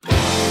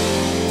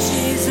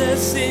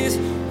Jesus is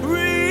real.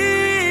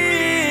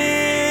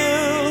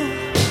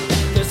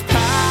 There's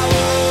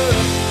power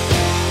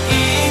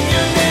in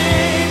your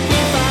name. We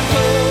find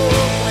hope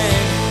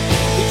when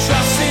we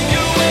trust in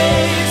your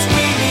ways.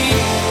 We need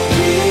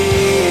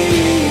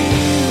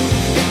real.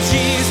 And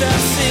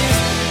Jesus is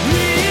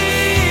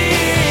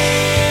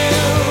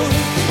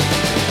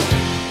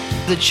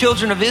real. The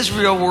children of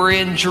Israel were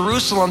in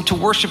Jerusalem to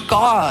worship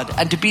God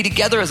and to be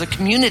together as a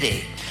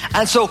community.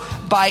 And so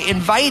by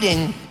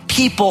inviting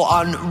people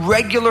on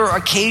regular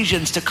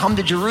occasions to come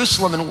to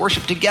Jerusalem and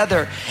worship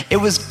together, it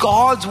was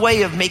God's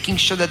way of making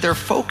sure that their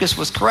focus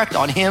was correct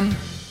on Him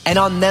and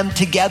on them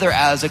together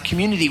as a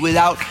community,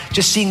 without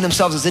just seeing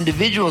themselves as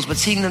individuals, but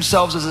seeing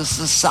themselves as a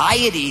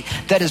society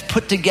that is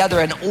put together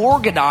and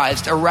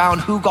organized around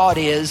who God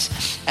is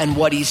and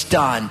what He's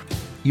done.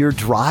 You're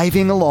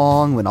driving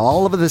along when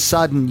all of a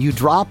sudden you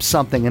drop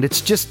something and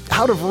it's just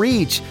out of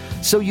reach.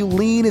 So you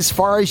lean as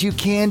far as you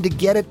can to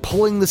get it,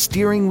 pulling the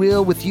steering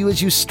wheel with you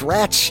as you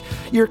stretch.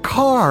 Your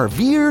car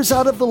veers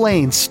out of the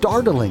lane,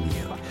 startling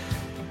you.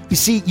 You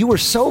see, you were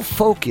so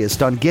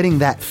focused on getting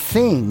that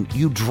thing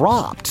you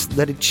dropped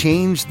that it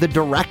changed the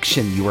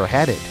direction you were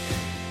headed.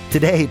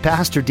 Today,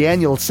 Pastor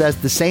Daniel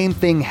says the same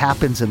thing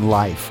happens in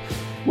life.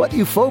 What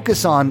you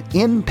focus on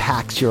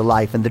impacts your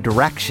life and the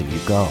direction you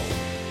go.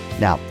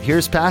 Now,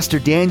 here's Pastor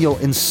Daniel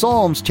in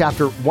Psalms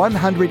chapter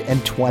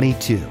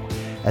 122.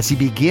 As he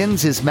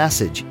begins his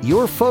message,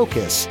 your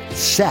focus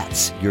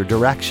sets your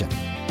direction.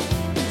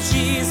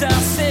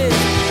 Jesus is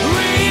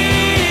real.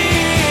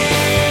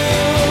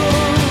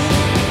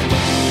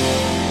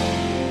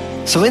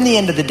 So in the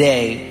end of the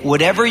day,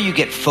 whatever you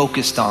get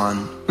focused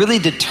on really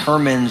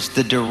determines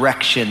the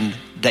direction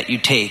that you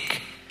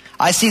take.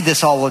 I see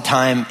this all the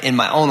time in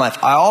my own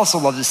life. I also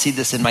love to see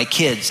this in my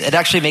kids. It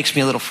actually makes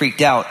me a little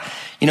freaked out.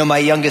 You know, my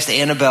youngest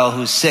Annabelle,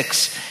 who's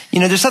 6,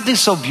 there's something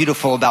so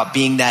beautiful about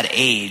being that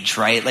age,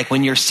 right? Like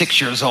when you're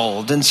 6 years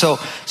old. And so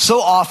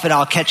often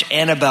I'll catch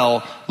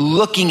Annabelle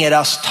looking at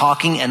us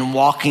talking and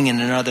walking in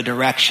another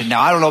direction.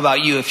 Now, I don't know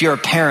about you, if you're a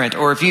parent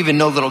or if you even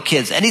know little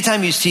kids,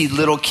 anytime you see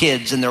little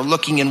kids and they're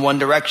looking in one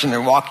direction,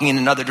 they're walking in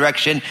another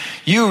direction,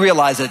 you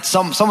realize that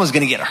someone's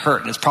going to get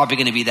hurt, and it's probably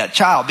going to be that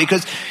child,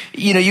 because,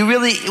 you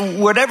really,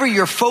 whatever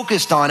you're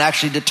focused on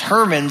actually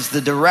determines the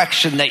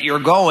direction that you're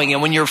going.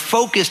 And when you're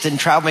focused and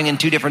traveling in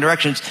two different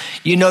directions,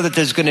 you know that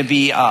there's going to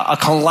be a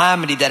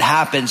calamity that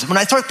happens. When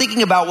I start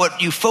thinking about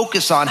what you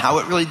focus on, how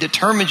it really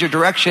determines your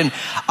direction,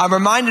 I'm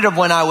reminded of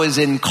when I was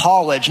in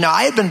college. Now,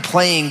 I had been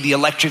playing the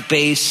electric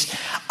bass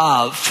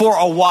for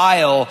a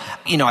while.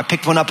 I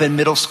picked one up in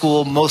middle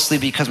school, mostly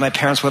because my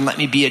parents wouldn't let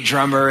me be a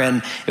drummer,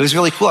 and it was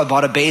really cool. I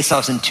bought a bass. I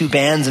was in 2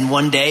 bands in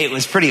one day. It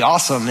was pretty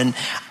awesome.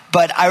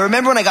 But I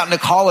remember when I got into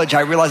college, I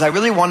realized I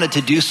really wanted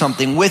to do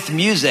something with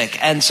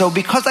music. And so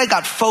because I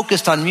got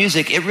focused on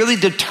music, it really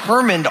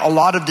determined a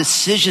lot of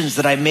decisions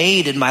that I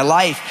made in my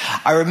life.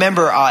 I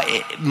remember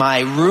my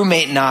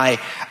roommate and I,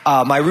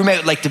 my roommate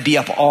would like to be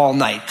up all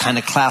night, kind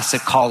of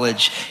classic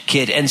college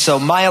kid. And so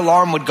my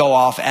alarm would go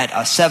off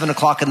at 7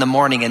 o'clock in the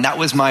morning, and that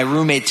was my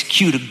roommate's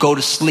cue to go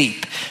to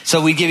sleep. So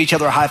we'd give each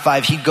other a high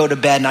five. He'd go to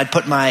bed, and I'd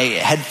put my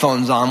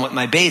headphones on with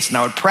my bass, and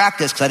I would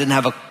practice because I didn't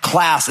have a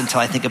class until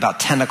I think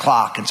about 10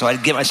 o'clock. And so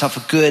I'd get myself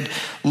a good,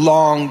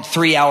 long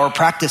 3-hour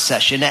practice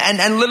session.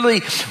 And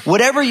literally,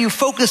 whatever you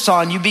focus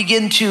on, you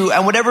begin to,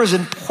 and whatever is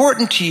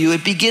important to you,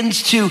 it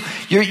begins to,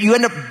 you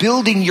end up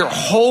building your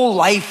whole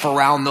life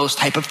around those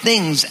type of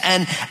things.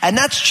 And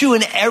that's true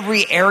in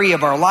every area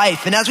of our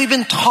life. And as we've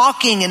been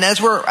talking, and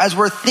as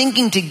we're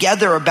thinking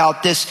together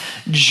about this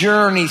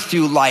journey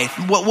through life,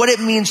 what it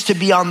means to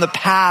be on the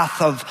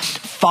path of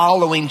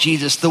following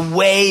Jesus, the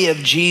way of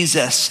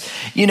Jesus,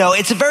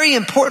 it's very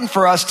important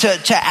for us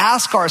to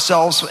ask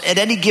ourselves at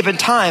any given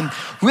time,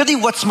 really,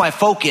 what's my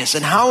focus,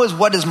 and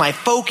what is my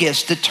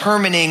focus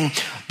determining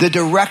the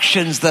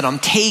directions that I'm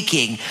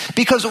taking?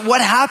 Because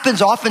what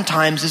happens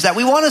oftentimes is that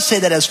we want to say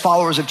that as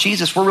followers of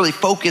Jesus, we're really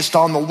focused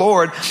on the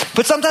Lord,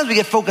 but sometimes we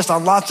get focused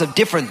on lots of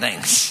different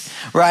things,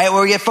 right?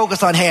 Where we get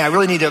focused on, hey, I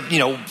really need to,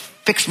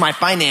 fix my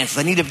finances.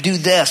 I need to do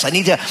this. I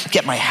need to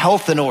get my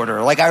health in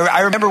order. Like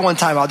I remember one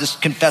time, I'll just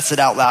confess it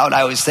out loud.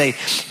 I always say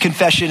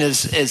confession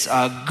is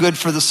good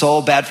for the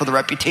soul, bad for the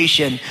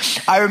reputation.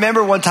 I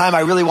remember one time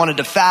I really wanted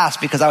to fast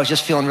because I was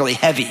just feeling really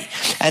heavy.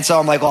 And so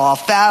I'm like, well, I'll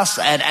fast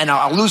and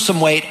I'll lose some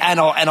weight and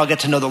I'll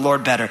get to know the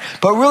Lord better.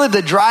 But really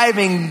the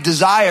driving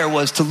desire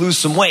was to lose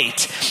some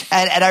weight.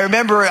 And I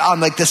remember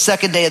on like the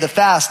second day of the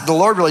fast, the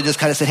Lord really just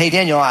kind of said, hey,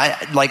 Daniel,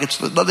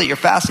 it's love that you're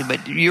fasting,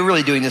 but you're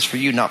really doing this for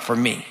you, not for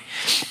me.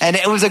 And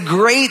it was a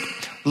great,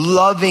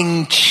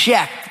 loving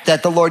check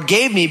that the Lord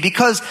gave me,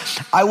 because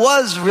I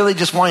was really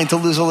just wanting to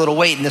lose a little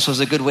weight, and this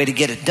was a good way to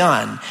get it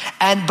done.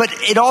 But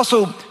it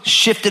also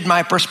shifted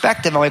my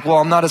perspective. I'm like, well,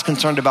 I'm not as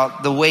concerned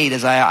about the weight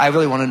as I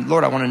really want to,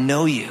 Lord, I want to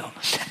know you.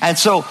 And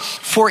so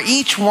for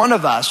each one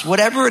of us,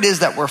 whatever it is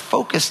that we're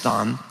focused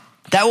on,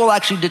 that will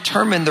actually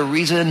determine the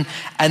reason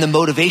and the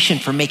motivation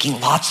for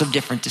making lots of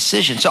different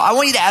decisions. So I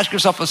want you to ask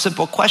yourself a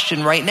simple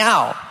question right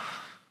now.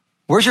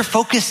 Where's your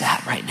focus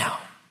at right now?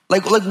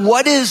 Like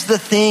what is the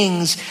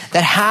things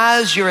that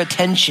has your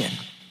attention?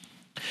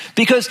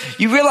 Because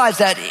you realize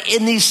that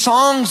in these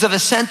songs of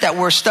ascent that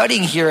we're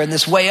studying here in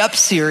this Way Up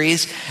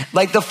series,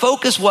 like the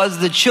focus was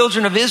the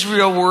children of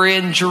Israel were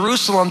in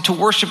Jerusalem to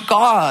worship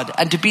God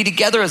and to be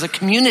together as a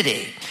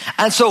community.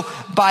 And so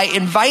by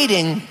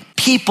inviting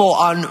people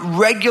on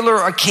regular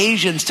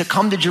occasions to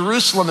come to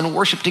Jerusalem and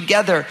worship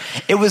together,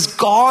 it was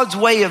God's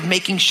way of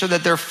making sure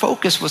that their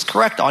focus was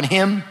correct on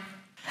him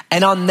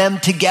and on them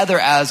together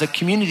as a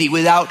community,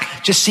 without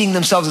just seeing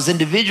themselves as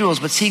individuals,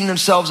 but seeing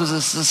themselves as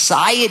a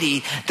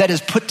society that is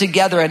put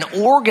together and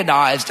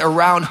organized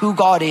around who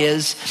God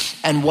is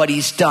and what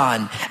he's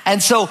done.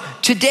 And so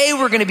today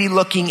we're going to be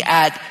looking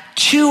at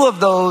two of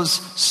those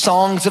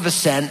songs of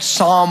ascent,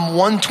 Psalm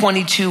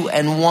 122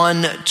 and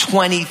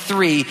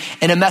 123,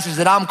 in a message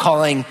that I'm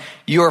calling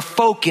Your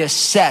Focus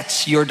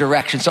Sets Your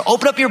Direction. So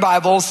open up your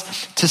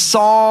Bibles to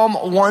Psalm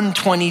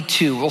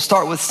 122. We'll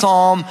start with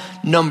Psalm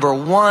number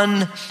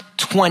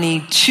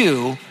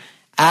 122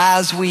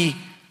 as we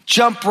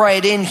jump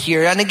right in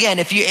here. And again,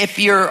 if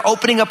you're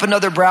opening up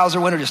another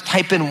browser window, just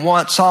type in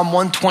Psalm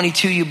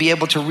 122. You'll be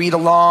able to read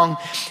along.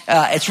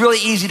 It's really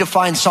easy to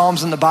find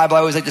Psalms in the Bible. I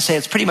always like to say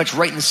it's pretty much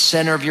right in the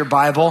center of your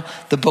Bible.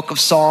 The book of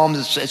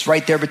Psalms, it's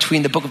right there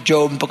between the book of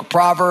Job and book of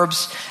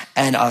Proverbs.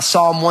 And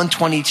Psalm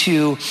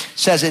 122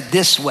 says it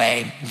this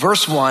way.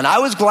 Verse 1, I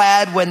was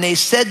glad when they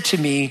said to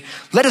me,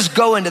 let us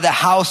go into the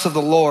house of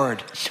the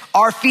Lord.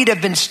 Our feet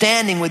have been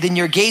standing within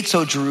your gates,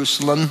 O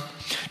Jerusalem.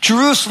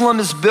 Jerusalem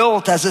is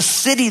built as a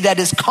city that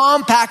is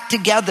compact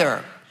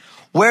together,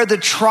 where the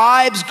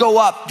tribes go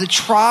up, the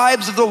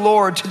tribes of the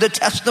Lord, to the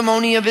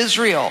testimony of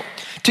Israel,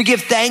 to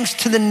give thanks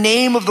to the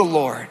name of the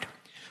Lord.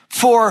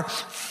 For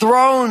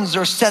thrones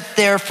are set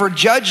there for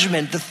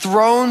judgment, the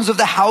thrones of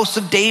the house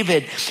of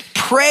David.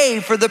 Pray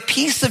for the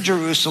peace of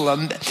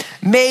Jerusalem.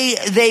 May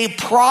they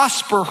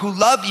prosper who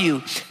love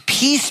you.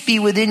 Peace be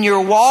within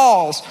your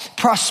walls,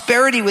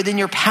 prosperity within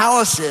your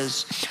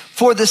palaces.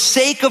 For the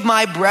sake of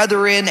my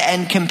brethren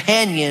and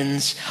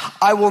companions,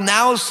 I will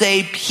now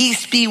say,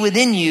 peace be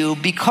within you.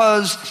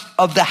 Because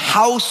of the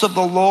house of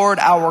the Lord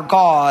our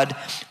God,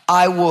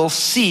 I will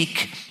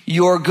seek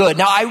your good.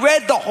 Now, I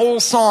read the whole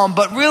psalm,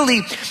 but really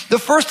the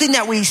first thing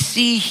that we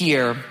see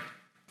here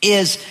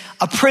is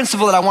a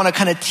principle that I want to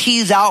kind of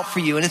tease out for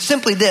you. And it's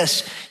simply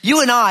this.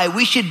 You and I,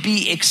 we should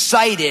be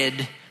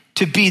excited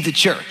to be the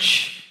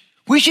church.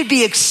 We should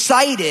be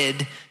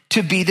excited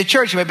to be the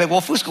church. You might be like,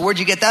 well, Fusco, where'd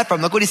you get that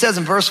from? Look what he says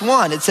in verse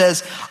 1. It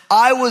says,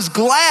 I was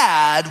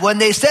glad when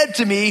they said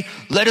to me,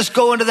 let us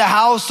go into the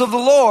house of the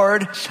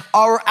Lord.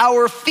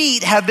 Our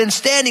feet have been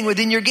standing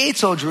within your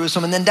gates, O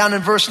Jerusalem. And then down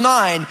in verse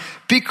 9,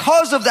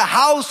 because of the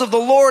house of the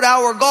Lord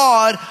our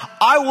God,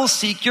 I will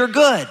seek your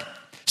good.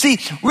 See,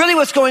 really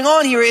what's going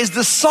on here is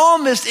the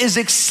psalmist is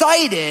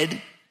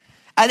excited.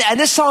 And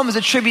this psalm is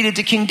attributed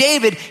to King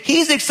David.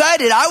 He's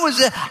excited.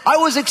 I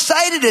was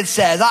excited, it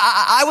says.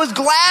 I was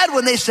glad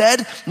when they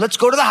said, let's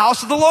go to the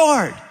house of the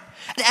Lord.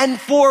 And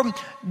for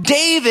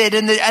David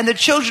and the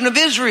children of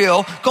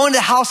Israel, going to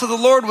the house of the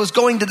Lord was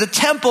going to the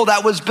temple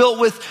that was built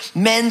with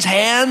men's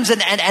hands,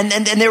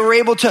 and they were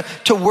able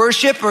to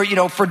worship. Or,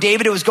 for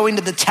David, it was going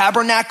to the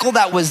tabernacle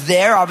that was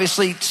there.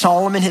 Obviously,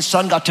 Solomon, his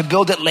son, got to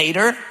build it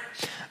later.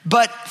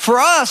 But for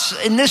us,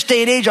 in this day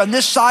and age, on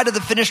this side of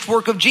the finished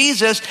work of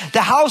Jesus,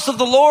 the house of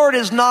the Lord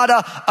is not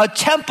a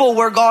temple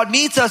where God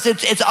meets us.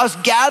 It's us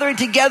gathering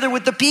together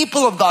with the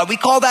people of God. We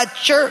call that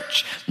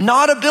church,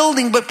 not a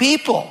building, but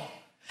people.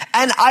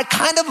 And I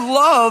kind of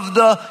love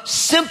the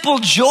simple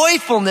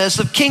joyfulness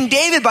of King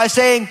David by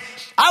saying,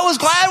 I was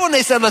glad when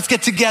they said, let's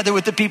get together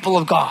with the people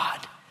of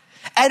God.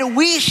 And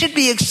we should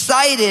be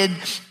excited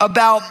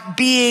about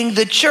being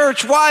the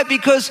church. Why?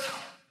 Because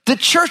the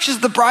church is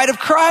the bride of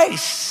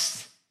Christ.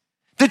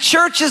 The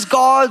church is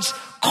God's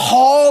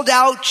called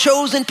out,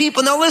 chosen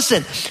people. Now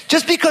listen,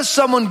 just because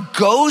someone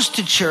goes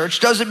to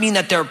church doesn't mean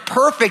that they're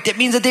perfect. It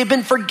means that they've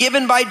been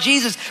forgiven by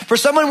Jesus. For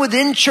someone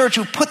within church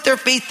who put their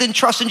faith and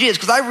trust in Jesus,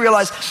 because I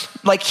realize,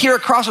 like here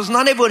at Crossroads,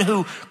 not everyone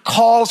who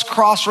calls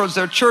Crossroads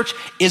their church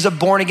is a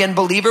born-again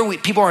believer.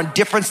 People are on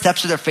different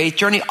steps of their faith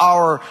journey.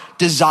 Our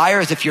desire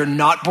is, if you're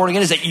not born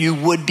again, is that you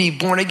would be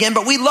born again.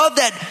 But we love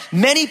that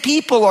many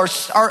people are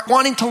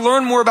wanting to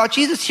learn more about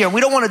Jesus here.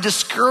 We don't want to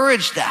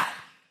discourage that.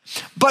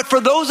 But for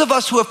those of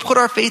us who have put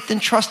our faith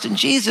and trust in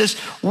Jesus,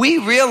 we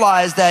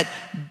realize that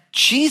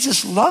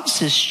Jesus loves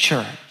his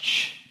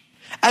church.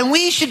 And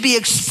we should be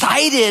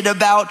excited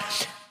about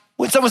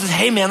when someone says,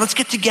 hey man, let's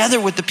get together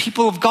with the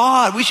people of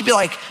God. We should be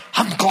like,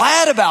 I'm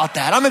glad about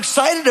that. I'm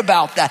excited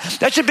about that.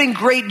 That should bring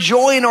great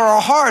joy in our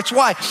hearts.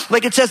 Why?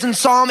 Like it says in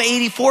Psalm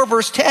 84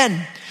 verse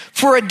 10,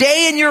 for a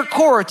day in your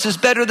courts is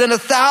better than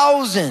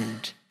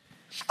 1,000.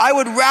 I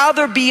would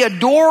rather be a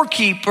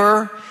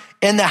doorkeeper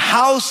in the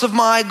house of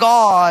my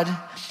God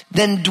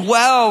than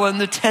dwell in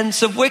the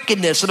tents of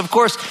wickedness. And of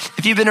course,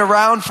 if you've been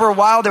around for a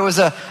while, there was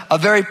a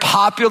very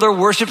popular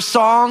worship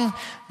song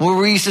where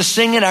we used to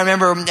sing it. I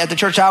remember at the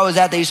church I was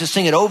at, they used to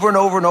sing it over and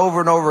over and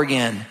over and over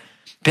again.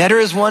 Better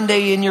is one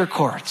day in your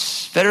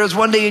courts. Better is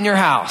one day in your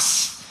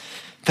house.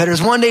 Better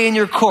is one day in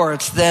your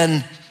courts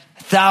than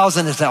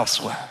 1,000 is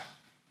elsewhere.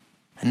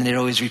 And then they'd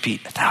always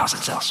repeat, 1,000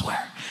 is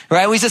elsewhere.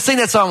 Right? We used to sing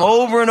that song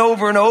over and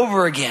over and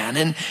over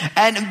again.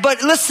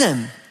 But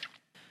listen,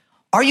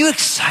 are you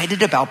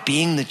excited about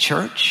being the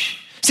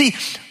church? See,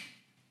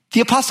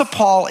 the Apostle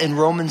Paul in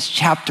Romans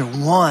chapter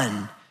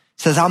 1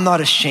 says, I'm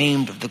not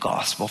ashamed of the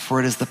gospel, for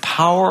it is the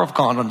power of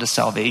God unto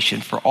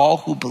salvation for all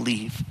who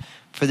believe,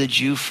 for the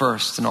Jew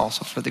first and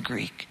also for the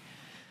Greek.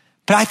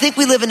 But I think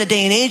we live in a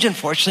day and age,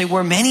 unfortunately,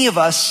 where many of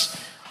us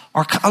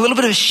are a little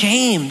bit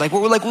ashamed.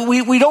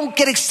 We don't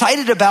get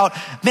excited about,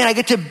 man, I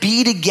get to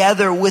be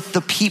together with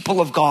the people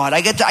of God.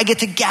 I get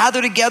to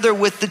gather together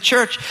with the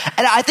church.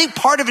 And I think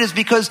part of it is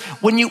because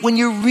when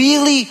you're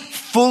really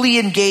fully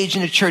engaged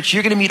in a church,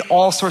 you're going to meet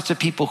all sorts of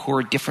people who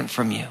are different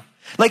from you.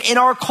 Like in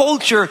our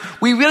culture,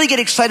 we really get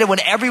excited when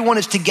everyone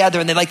is together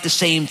and they like the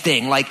same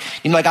thing. Like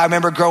I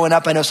remember growing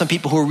up, I know some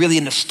people who were really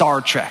into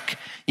Star Trek.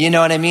 You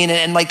know what I mean?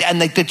 And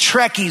the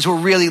Trekkies were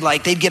really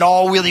they'd get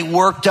all really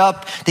worked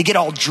up. They get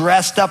all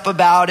dressed up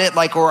about it.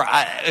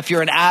 If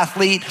you're an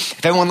athlete,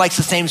 if everyone likes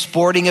the same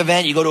sporting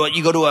event, you go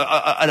to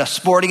a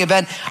sporting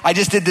event. I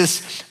just did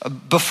this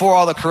before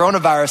all the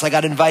coronavirus. I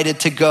got invited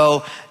to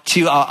go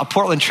to a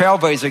Portland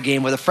Trailblazer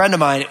game with a friend of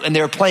mine, and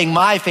they were playing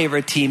my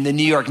favorite team, the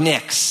New York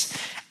Knicks.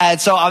 And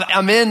so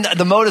I'm in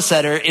the Moda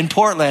Center in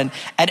Portland,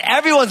 and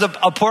everyone's a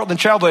Portland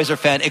Trailblazer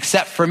fan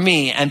except for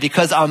me. And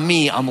because I'm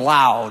me, I'm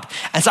loud.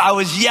 And so I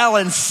was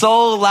yelling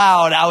so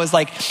loud.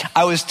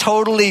 I was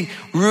totally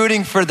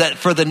rooting for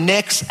the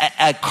Knicks.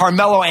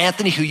 Carmelo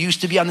Anthony, who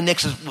used to be on the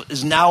Knicks,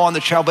 is now on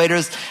the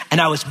Trailblazers, and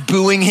I was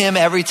booing him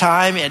every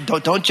time. And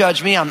don't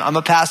judge me. I'm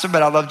a pastor,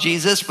 but I love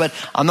Jesus. But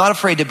I'm not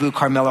afraid to boo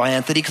Carmelo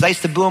Anthony because I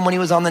used to boo him when he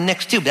was on the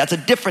Knicks too. But that's a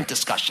different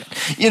discussion.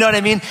 You know what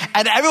I mean?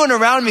 And everyone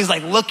around me is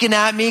looking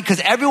at me because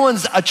everyone's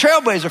a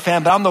Trailblazer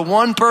fan, but I'm the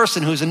one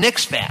person who's a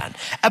Knicks fan.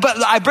 But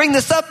I bring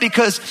this up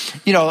because,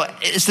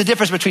 it's the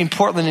difference between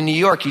Portland and New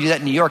York. You do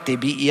that in New York, they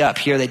beat you up.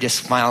 Here, they just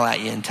smile at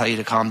you and tell you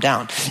to calm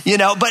down.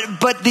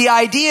 But the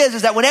idea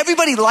is that when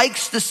everybody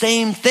likes the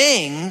same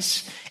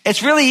things,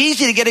 it's really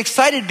easy to get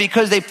excited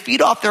because they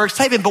feed off their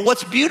excitement. But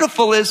what's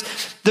beautiful is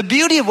the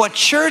beauty of what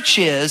church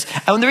is.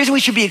 And the reason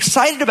we should be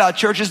excited about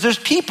church is there's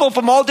people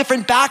from all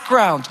different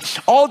backgrounds,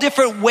 all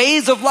different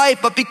ways of life.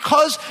 But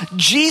because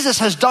Jesus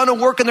has done a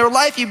work in their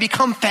life, you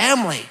become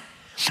family.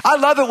 I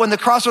love it when the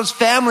Crossroads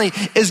family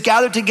is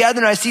gathered together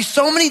and I see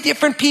so many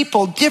different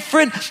people,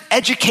 different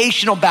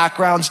educational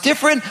backgrounds,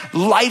 different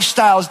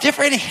lifestyles,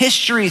 different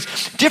histories,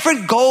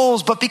 different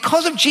goals. But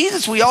because of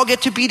Jesus, we all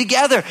get to be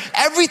together.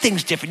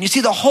 Everything's different. You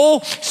see the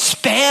whole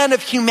span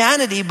of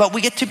humanity, but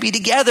we get to be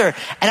together.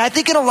 And I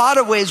think in a lot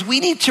of ways, we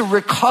need to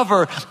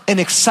recover an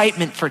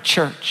excitement for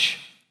church.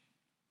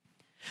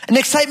 An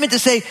excitement to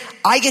say,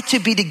 I get to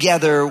be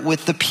together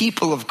with the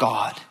people of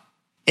God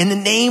in the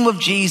name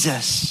of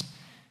Jesus.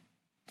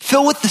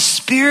 Filled with the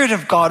Spirit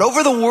of God,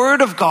 over the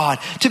Word of God,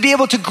 to be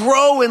able to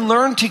grow and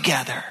learn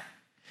together.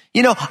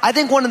 I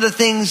think one of the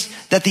things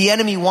that the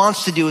enemy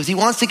wants to do is he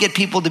wants to get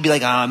people to be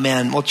like,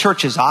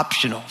 church is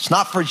optional. It's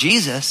not for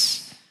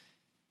Jesus.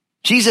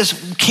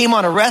 Jesus came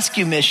on a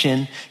rescue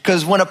mission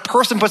because when a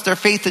person puts their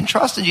faith and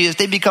trust in Jesus,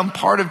 they become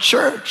part of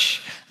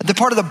church. They're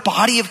part of the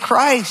body of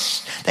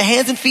Christ, the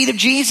hands and feet of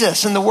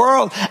Jesus in the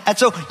world. And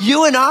so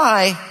you and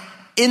I,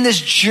 in this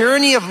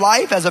journey of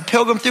life as a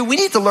pilgrim through, we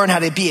need to learn how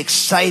to be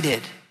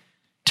excited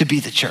to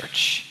be the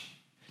church.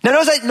 Now,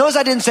 notice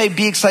I didn't say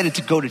be excited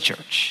to go to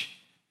church.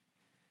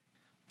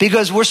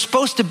 Because we're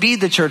supposed to be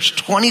the church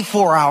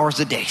 24 hours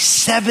a day,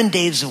 7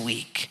 days a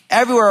week,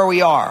 everywhere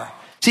we are.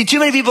 See, too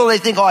many people, they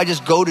think, I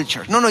just go to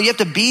church. No, you have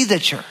to be the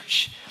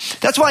church.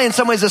 That's why in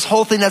some ways this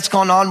whole thing that's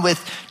gone on with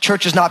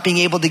churches not being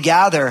able to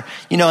gather,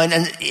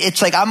 and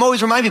it's like, I'm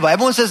always reminding people,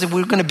 everyone says that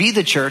we're going to be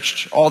the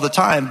church all the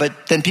time,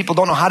 but then people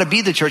don't know how to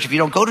be the church if you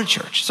don't go to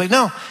church. It's like,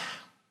 no.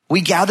 We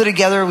gather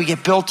together, we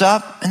get built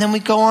up, and then we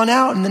go on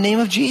out in the name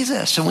of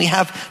Jesus. And we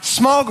have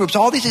small groups,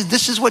 all these things.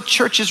 This is what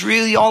church is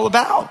really all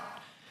about.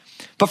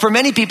 But for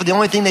many people, the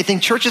only thing they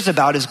think church is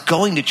about is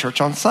going to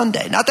church on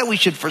Sunday. Not that we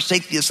should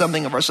forsake the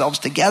assembling of ourselves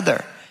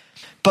together.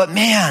 But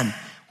man,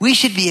 we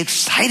should be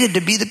excited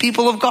to be the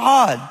people of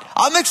God.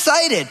 I'm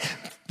excited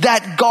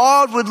that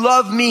God would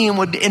love me and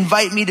would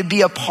invite me to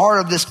be a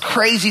part of this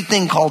crazy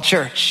thing called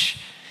church.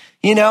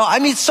 I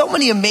meet so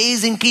many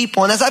amazing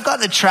people. And as I've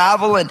gotten to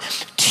travel and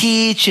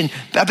teach, and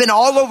I've been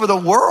all over the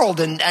world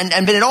and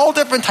been in all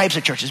different types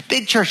of churches,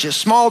 big churches,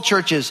 small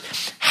churches,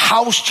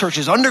 house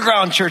churches,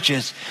 underground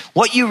churches.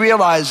 What you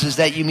realize is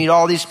that you meet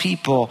all these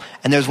people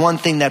and there's one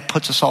thing that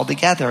puts us all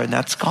together, and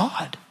that's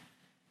God.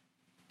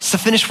 It's the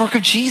finished work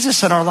of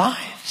Jesus in our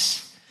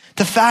lives.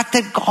 The fact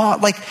that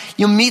God,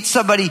 you meet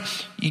somebody,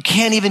 you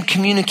can't even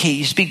communicate.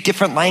 You speak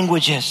different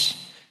languages.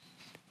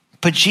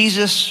 But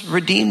Jesus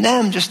redeemed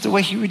them just the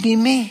way he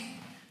redeemed me.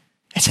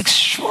 It's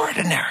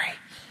extraordinary.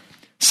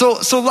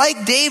 So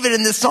like David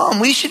in this psalm,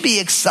 we should be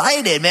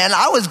excited, man.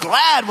 I was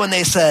glad when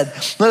they said,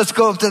 let us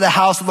go up to the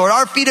house of the Lord.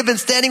 Our feet have been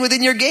standing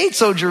within your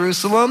gates, O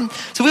Jerusalem.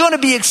 So we want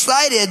to be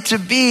excited to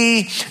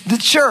be the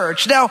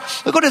church. Now,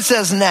 look what it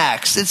says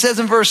next. It says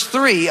in verse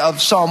 3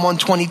 of Psalm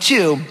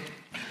 122,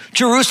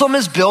 Jerusalem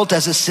is built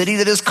as a city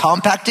that is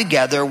compact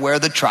together, where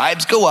the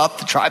tribes go up,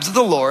 the tribes of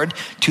the Lord,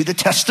 to the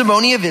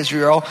testimony of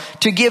Israel,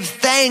 to give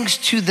thanks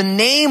to the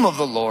name of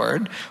the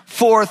Lord.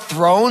 For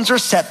thrones are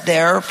set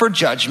there for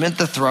judgment,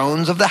 the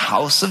thrones of the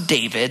house of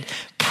David.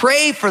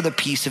 Pray for the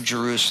peace of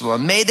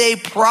Jerusalem. May they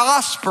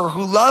prosper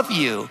who love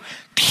you.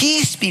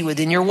 Peace be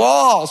within your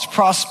walls,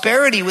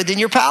 prosperity within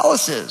your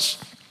palaces.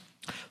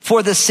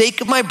 For the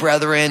sake of my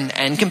brethren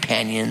and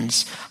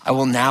companions, I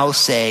will now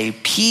say,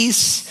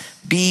 peace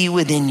be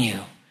within you.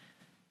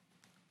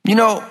 You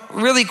know,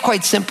 really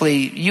quite simply,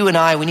 you and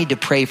I, we need to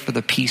pray for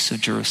the peace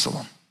of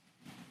Jerusalem.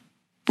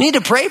 We need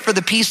to pray for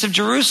the peace of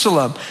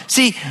Jerusalem.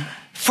 See,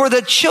 for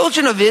the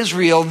children of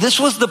Israel, this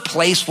was the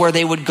place where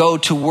they would go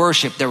to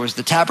worship. There was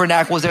the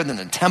tabernacle was there, then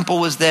the temple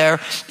was there.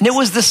 And it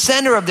was the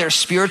center of their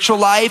spiritual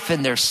life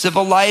and their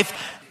civil life.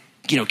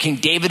 You know, King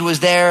David was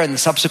there, and the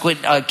subsequent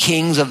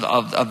kings of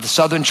the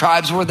southern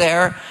tribes were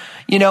there.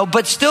 You know,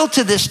 but still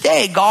to this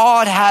day,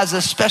 God has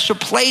a special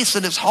place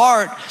in his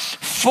heart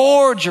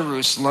for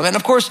Jerusalem. And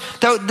of course,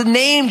 the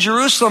name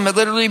Jerusalem, it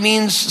literally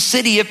means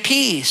city of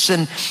peace.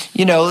 And,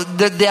 you know,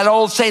 that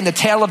old saying, the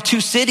tale of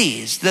two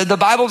cities. The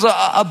Bible's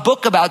a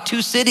book about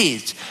two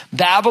cities,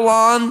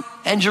 Babylon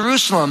and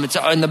Jerusalem. It's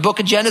in the book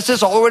of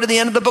Genesis all the way to the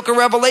end of the book of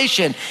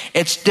Revelation.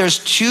 There's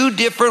two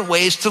different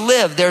ways to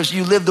live.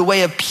 You live the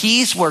way of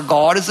peace where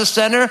God is the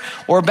center,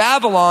 or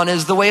Babylon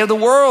is the way of the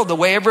world, the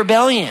way of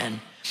rebellion.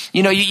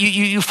 You know,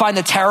 you find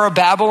the Tower of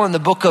Babel in the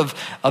book of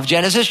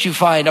Genesis. You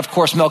find, of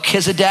course,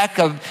 Melchizedek,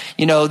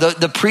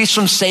 the priest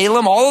from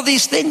Salem. All of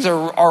these things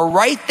are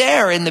right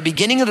there in the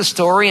beginning of the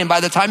story. And by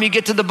the time you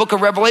get to the book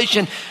of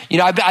Revelation, you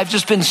know, I've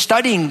just been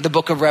studying the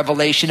book of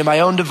Revelation in my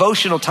own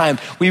devotional time.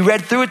 We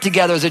read through it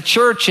together as a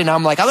church, and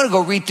I'm like, I'm going to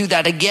go read through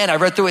that again. I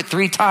read through it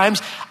 3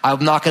 times.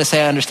 I'm not going to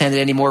say I understand it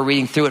anymore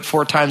reading through it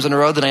 4 times in a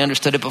row than I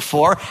understood it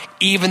before.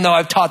 Even though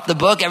I've taught the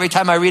book, every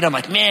time I read, I'm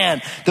like,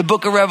 man, the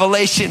book of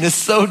Revelation is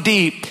so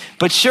deep.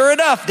 But sure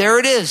enough, there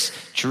it is,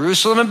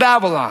 Jerusalem and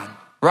Babylon,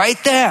 right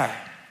there.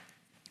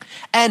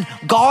 And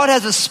God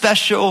has a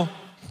special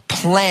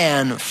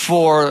plan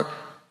for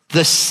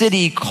the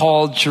city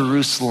called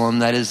Jerusalem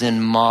that is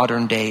in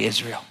modern day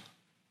Israel.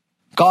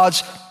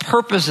 God's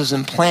purposes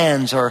and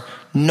plans are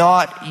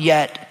not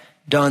yet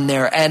done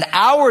there. And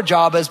our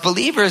job as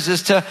believers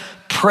is to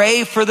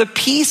pray for the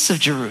peace of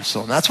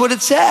Jerusalem. That's what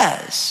it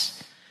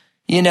says,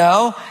 you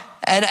know?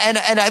 And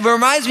it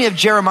reminds me of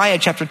Jeremiah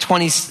chapter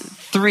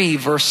 23,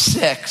 verse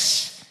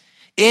 6.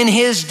 In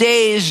his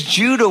days,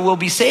 Judah will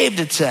be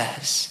saved, it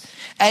says,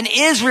 and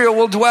Israel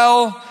will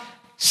dwell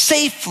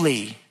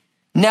safely.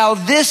 Now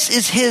this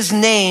is his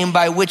name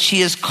by which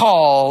he is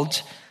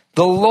called,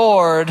 the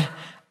Lord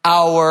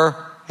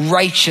our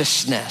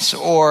righteousness,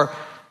 or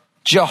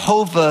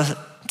Jehovah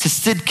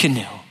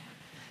Tsidkenu.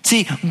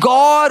 See,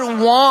 God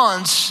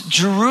wants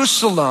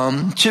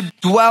Jerusalem to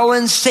dwell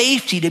in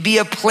safety, to be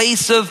a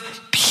place of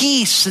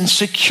peace and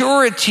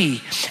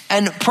security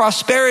and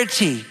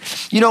prosperity.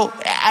 You know,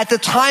 at the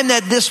time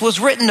that this was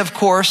written, of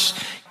course,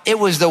 it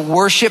was the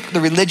worship,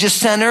 the religious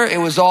center. It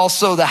was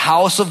also the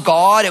house of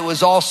God. It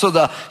was also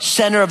the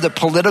center of the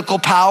political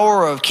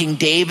power of King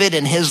David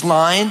and his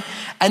line.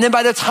 And then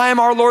by the time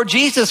our Lord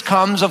Jesus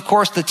comes, of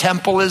course, the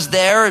temple is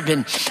there, it's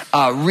been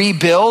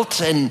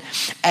rebuilt, and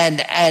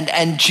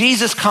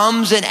Jesus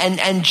comes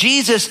and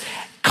Jesus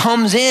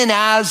comes in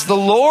as the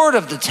Lord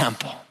of the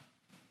temple.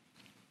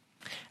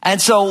 And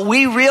so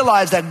we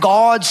realize that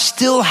God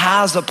still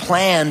has a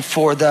plan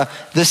for the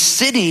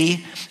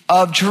city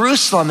of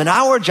Jerusalem, and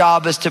our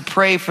job is to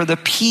pray for the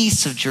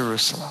peace of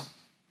Jerusalem.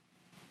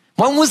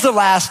 When was the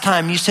last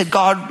time you said,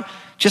 God,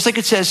 just like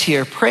it says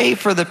here, pray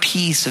for the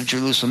peace of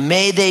Jerusalem.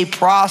 May they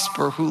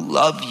prosper who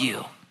love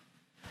you.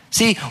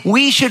 See,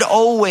 we should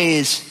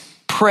always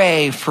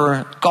pray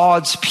for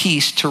God's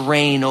peace to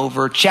reign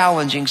over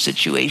challenging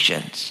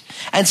situations.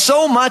 And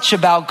so much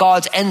about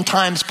God's end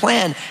times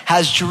plan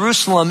has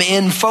Jerusalem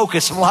in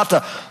focus. And we'll have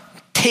to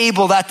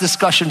table that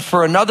discussion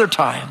for another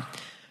time.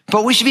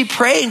 But we should be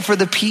praying for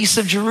the peace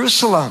of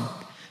Jerusalem,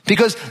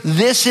 because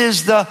this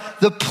is the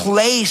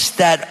place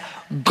that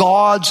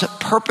God's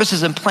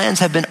purposes and plans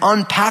have been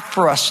unpacked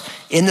for us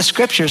in the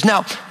scriptures.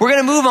 Now, we're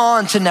going to move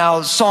on to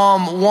now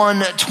Psalm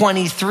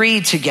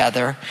 123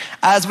 together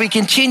as we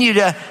continue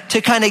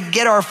to kind of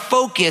get our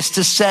focus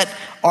to set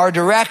our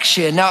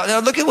direction. Now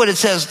look at what it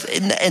says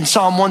in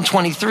Psalm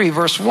 123,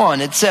 verse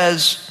 1. It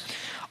says,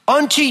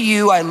 "Unto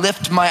you I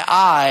lift my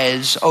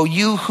eyes, O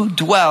you who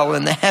dwell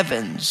in the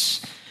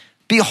heavens.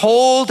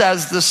 Behold,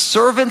 as the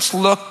servants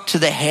look to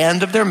the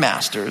hand of their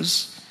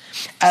masters,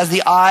 as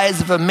the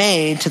eyes of a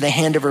maid to the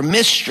hand of her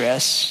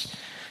mistress,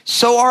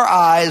 so our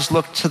eyes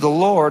look to the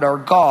Lord our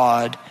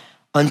God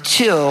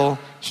until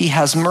he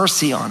has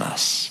mercy on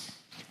us.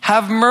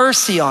 Have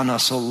mercy on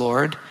us, O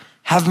Lord.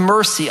 Have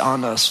mercy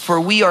on us,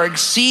 for we are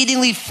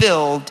exceedingly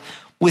filled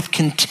with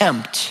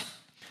contempt.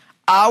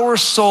 Our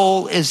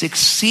soul is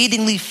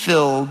exceedingly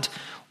filled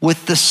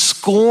with the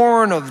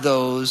scorn of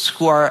those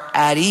who are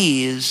at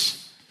ease,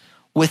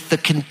 with the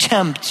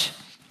contempt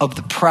of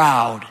the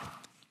proud."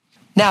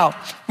 Now,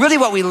 really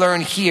what we learn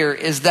here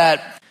is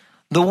that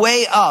The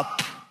way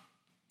up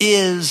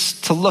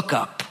is to look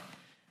up.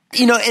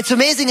 You know, it's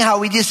amazing how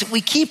we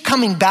keep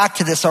coming back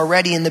to this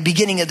already in the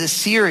beginning of this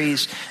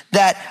series,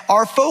 that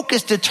our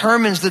focus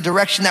determines the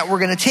direction that we're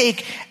going to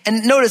take.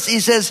 And notice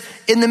he says,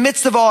 in the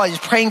midst of all, he's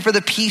praying for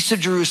the peace of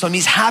Jerusalem.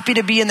 He's happy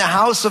to be in the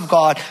house of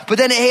God. But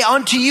then, hey,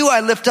 unto you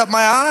I lift up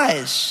my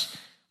eyes.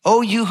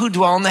 Oh, you who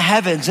dwell in the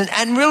heavens.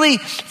 And really,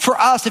 for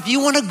us, if you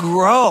want to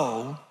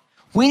grow,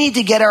 we need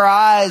to get our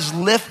eyes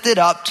lifted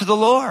up to the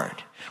Lord.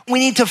 We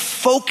need to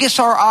focus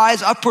our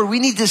eyes upward. We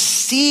need to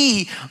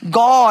see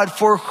God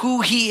for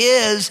who he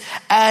is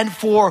and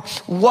for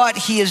what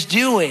he is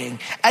doing.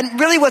 And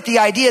really what the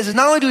idea is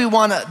not only do we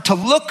want to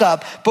look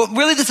up, but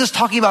really this is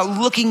talking about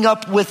looking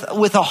up with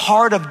a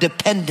heart of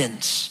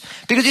dependence.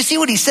 Because you see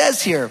what he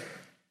says here.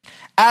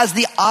 As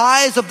the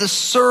eyes of the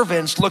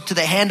servants look to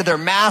the hand of their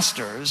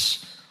masters,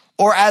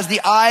 or as the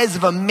eyes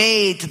of a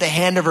maid to the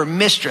hand of her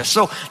mistress.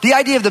 So the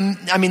idea of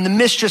the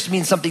mistress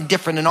means something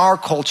different in our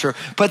culture,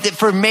 but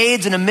for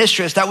maids and a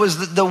mistress, that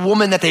was the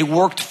woman that they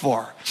worked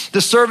for. The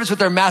servants with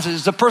their masters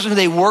is the person who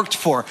they worked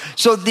for.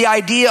 So the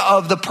idea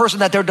of the person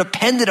that they're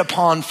dependent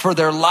upon for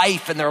their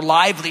life and their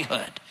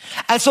livelihood.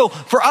 And so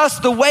for us,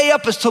 the way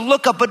up is to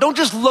look up, but don't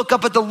just look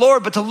up at the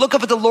Lord, but to look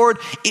up at the Lord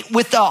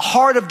with a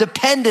heart of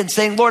dependence,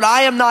 saying, Lord,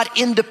 I am not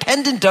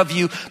independent of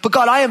you, but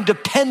God, I am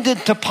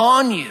dependent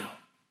upon you.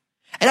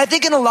 And I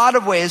think in a lot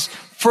of ways,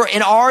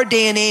 in our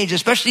day and age,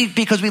 especially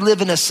because we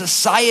live in a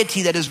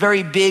society that is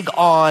very big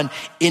on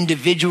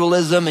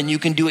individualism and you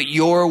can do it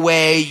your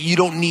way, you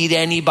don't need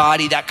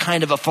anybody, that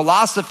kind of a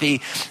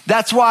philosophy.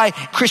 That's why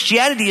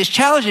Christianity is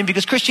challenging,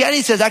 because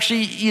Christianity says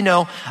actually,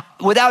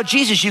 without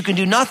Jesus, you can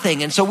do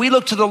nothing. And so we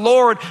look to the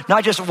Lord,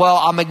 not just,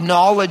 I'm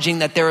acknowledging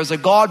that there is a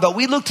God, but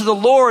we look to the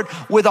Lord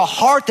with a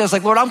heart that's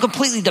like, Lord, I'm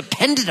completely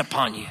dependent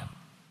upon you.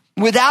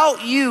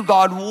 Without you,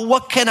 God,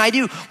 what can I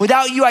do?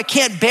 Without you, I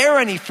can't bear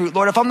any fruit,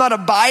 Lord. If I'm not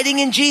abiding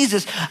in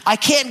Jesus, I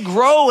can't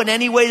grow in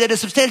any way that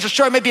is substantial.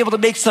 Sure, I might be able to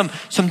make some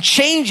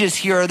changes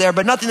here or there,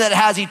 but nothing that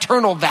has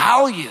eternal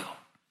value.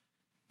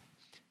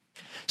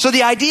 So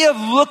the idea of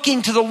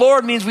looking to the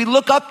Lord means we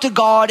look up to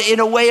God in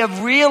a way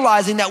of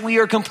realizing that we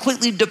are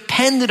completely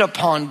dependent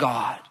upon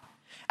God.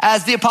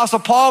 As the Apostle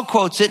Paul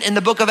quotes it in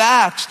the book of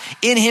Acts,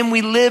 in him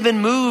we live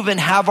and move and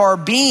have our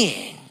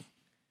being.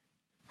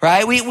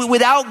 Right?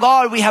 Without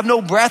God, we have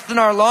no breath in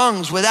our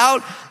lungs.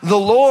 Without the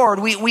Lord,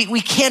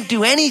 we can't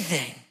do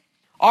anything.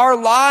 Our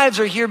lives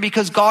are here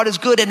because God is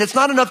good. And it's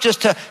not enough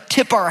just to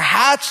tip our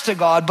hats to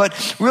God,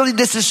 but really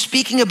this is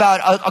speaking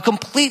about a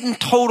complete and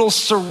total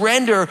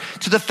surrender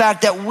to the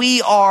fact that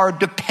we are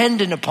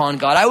dependent upon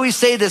God. I always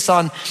say this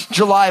on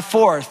July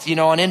 4th,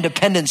 on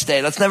Independence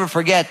Day. Let's never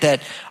forget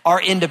that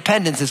our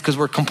independence is because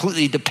we're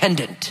completely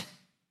dependent.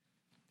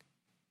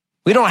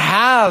 We don't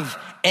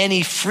have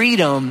any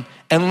freedom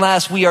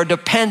unless we are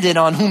dependent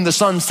on whom the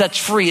Son sets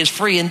free is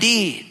free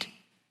indeed.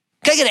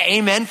 Can I get an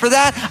amen for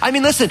that? I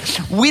mean, listen,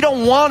 we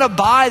don't want to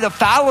buy the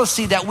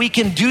fallacy that we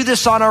can do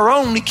this on our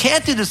own. We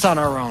can't do this on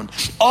our own.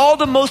 All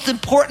the most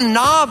important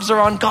knobs are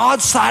on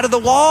God's side of the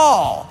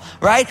wall,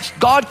 right?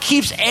 God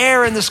keeps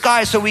air in the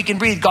sky so we can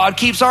breathe. God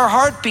keeps our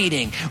heart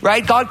beating,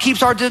 right? God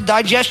keeps our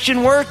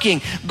digestion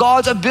working.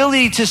 God's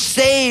ability to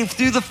save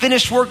through the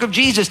finished work of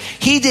Jesus.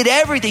 He did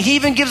everything. He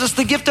even gives us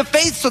the gift of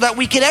faith so that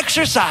we can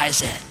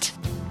exercise it.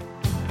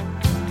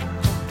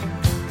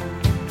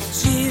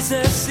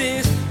 Jesus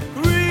is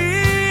real.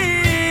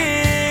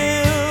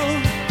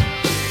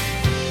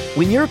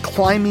 When you're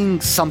climbing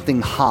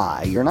something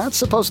high, you're not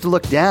supposed to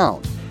look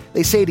down.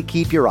 They say to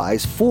keep your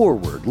eyes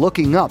forward,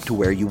 looking up to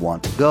where you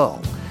want to go.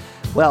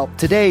 Well,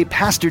 today,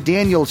 Pastor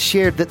Daniel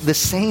shared that the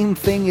same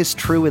thing is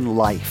true in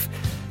life.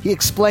 He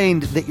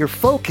explained that your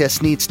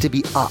focus needs to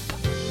be up,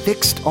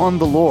 fixed on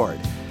the Lord.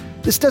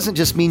 This doesn't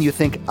just mean you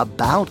think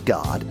about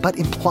God, but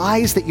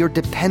implies that you're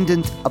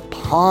dependent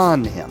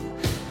upon Him.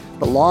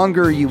 The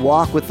longer you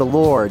walk with the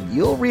Lord,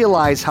 you'll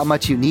realize how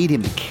much you need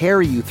Him to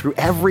carry you through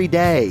every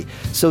day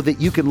so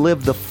that you can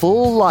live the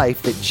full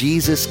life that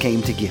Jesus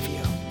came to give you.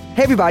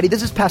 Hey everybody,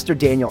 this is Pastor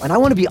Daniel, and I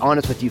want to be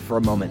honest with you for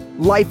a moment.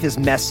 Life is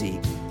messy,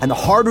 and the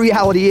hard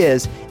reality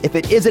is, if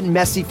it isn't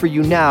messy for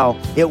you now,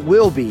 it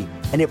will be,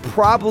 and it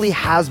probably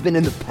has been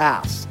in the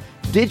past.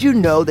 Did you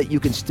know that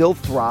you can still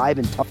thrive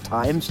in tough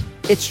times?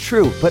 It's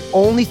true, but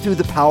only through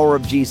the power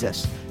of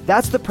Jesus.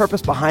 That's the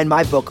purpose behind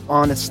my book,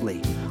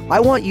 Honestly. I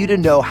want you to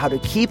know how to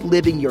keep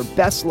living your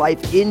best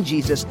life in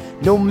Jesus,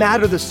 no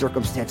matter the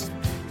circumstances.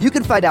 You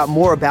can find out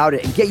more about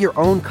it and get your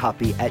own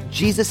copy at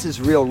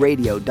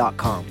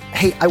JesusIsRealRadio.com.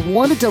 Hey, I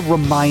wanted to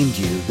remind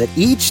you that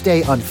each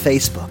day on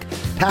Facebook,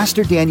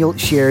 Pastor Daniel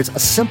shares a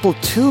simple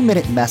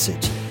 2-minute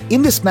message.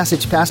 In this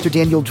message, Pastor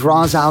Daniel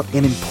draws out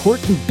an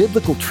important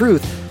biblical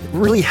truth that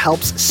really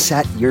helps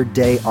set your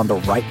day on the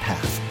right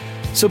path.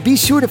 So be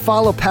sure to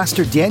follow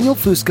Pastor Daniel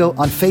Fusco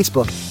on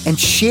Facebook and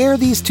share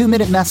these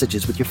 2-minute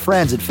messages with your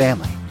friends and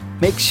family.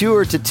 Make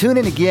sure to tune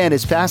in again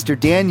as Pastor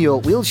Daniel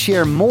will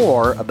share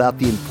more about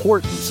the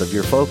importance of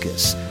your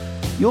focus.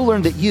 You'll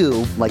learn that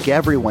you, like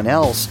everyone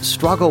else,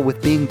 struggle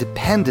with being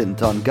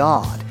dependent on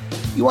God.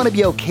 You want to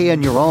be okay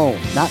on your own,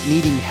 not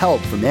needing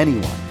help from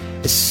anyone.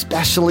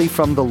 especially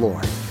from the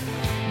Lord.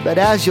 But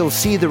as you'll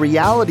see, the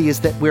reality is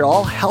that we're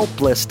all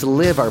helpless to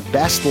live our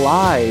best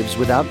lives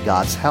without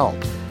God's help.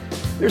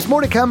 There's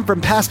more to come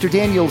from Pastor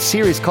Daniel's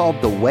series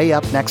called The Way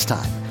Up next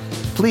time.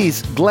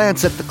 Please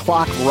glance at the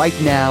clock right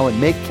now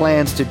and make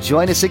plans to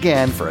join us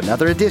again for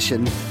another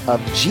edition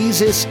of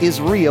Jesus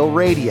is Real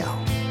Radio.